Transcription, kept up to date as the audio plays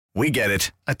We get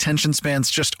it. Attention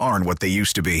spans just aren't what they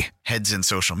used to be. Heads in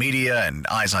social media and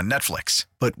eyes on Netflix.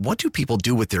 But what do people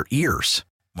do with their ears?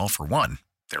 Well, for one,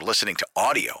 they're listening to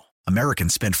audio.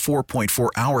 Americans spend 4.4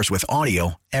 hours with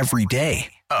audio every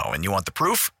day. Oh, and you want the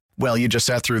proof? Well, you just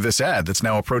sat through this ad that's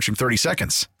now approaching 30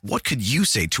 seconds. What could you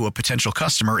say to a potential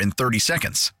customer in 30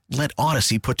 seconds? Let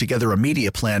Odyssey put together a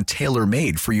media plan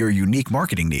tailor-made for your unique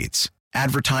marketing needs.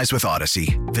 Advertise with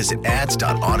Odyssey. Visit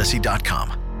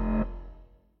ads.odyssey.com.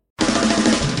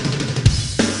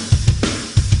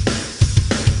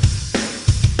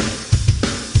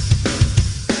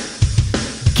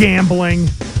 Gambling.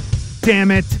 Damn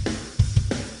it.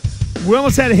 We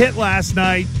almost had a hit last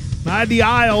night. I had the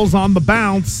Isles on the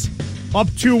bounce. Up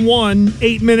 2-1,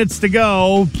 8 minutes to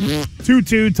go.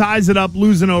 2-2, ties it up,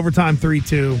 losing overtime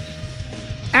 3-2.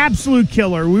 Absolute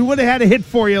killer. We would have had a hit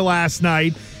for you last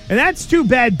night. And that's 2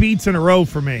 bad beats in a row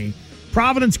for me.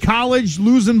 Providence College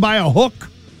losing by a hook.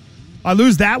 I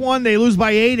lose that one. They lose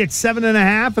by 8 at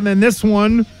 7.5. And then this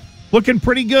one looking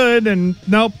pretty good. And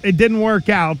nope, it didn't work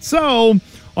out. So,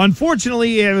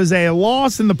 unfortunately, it was a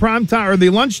loss in the primetime or the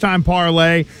lunchtime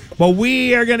parlay. But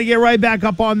we are going to get right back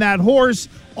up on that horse.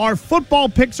 Our football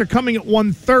picks are coming at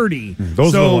 1:30.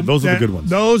 Those are the good ones.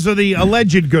 Those are the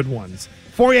alleged good ones.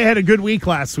 Foria had a good week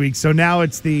last week, so now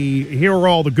it's here are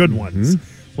all the good ones.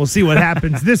 We'll see what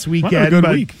happens this weekend. What a good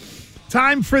week.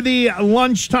 Time for the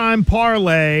lunchtime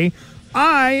parlay.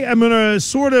 I am going to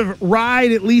sort of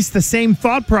ride at least the same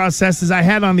thought process as I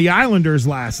had on the Islanders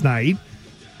last night.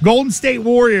 Golden State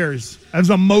Warriors, that was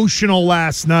emotional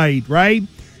last night, right?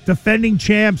 Defending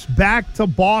champs back to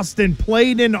Boston,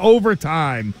 played in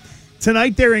overtime.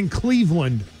 Tonight they're in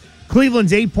Cleveland.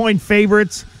 Cleveland's 8-point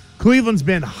favorites. Cleveland's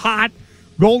been hot.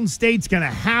 Golden State's going to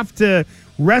have to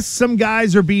rest some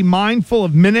guys or be mindful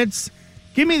of minutes.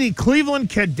 Give me the Cleveland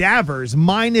Cadavers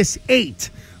 -8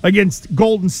 against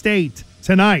Golden State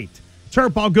tonight.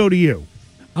 Terp, I'll go to you.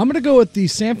 I'm going to go with the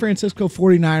San Francisco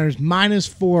 49ers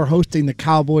 -4 hosting the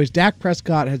Cowboys. Dak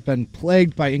Prescott has been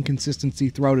plagued by inconsistency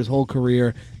throughout his whole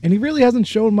career, and he really hasn't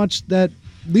shown much that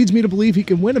leads me to believe he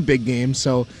can win a big game.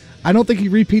 So I don't think he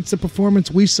repeats the performance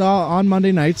we saw on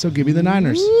Monday night, so give me the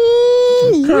Niners.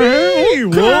 Okay.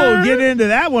 We'll get into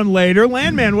that one later.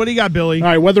 Landman, what do you got, Billy? All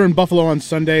right, weather in Buffalo on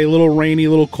Sunday, a little rainy, a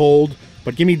little cold.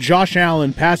 But give me Josh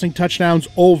Allen passing touchdowns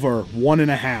over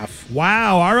 1.5.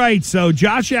 Wow. All right. So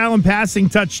Josh Allen passing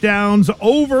touchdowns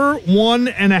over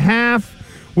 1.5.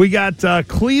 We got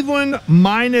Cleveland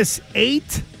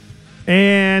 -8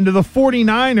 and the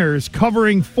 49ers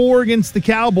covering 4 against the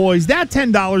Cowboys. That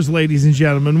 $10, ladies and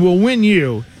gentlemen, will win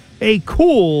you a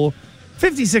cool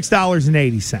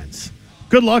 $56.80.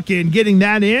 Good luck in getting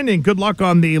that in, and good luck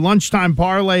on the lunchtime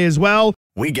parlay as well.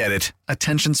 We get it.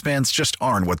 Attention spans just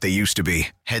aren't what they used to be.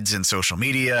 Heads in social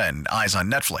media and eyes on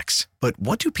Netflix. But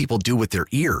what do people do with their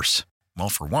ears? Well,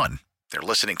 for one, they're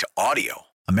listening to audio.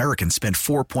 Americans spend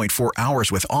 4.4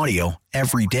 hours with audio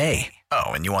every day.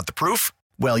 Oh, and you want the proof?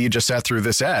 Well, you just sat through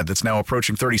this ad that's now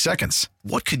approaching 30 seconds.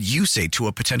 What could you say to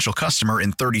a potential customer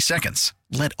in 30 seconds?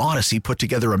 Let Odyssey put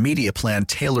together a media plan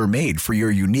tailor-made for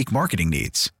your unique marketing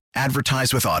needs.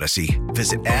 Advertise with Odyssey.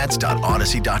 Visit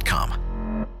ads.odyssey.com.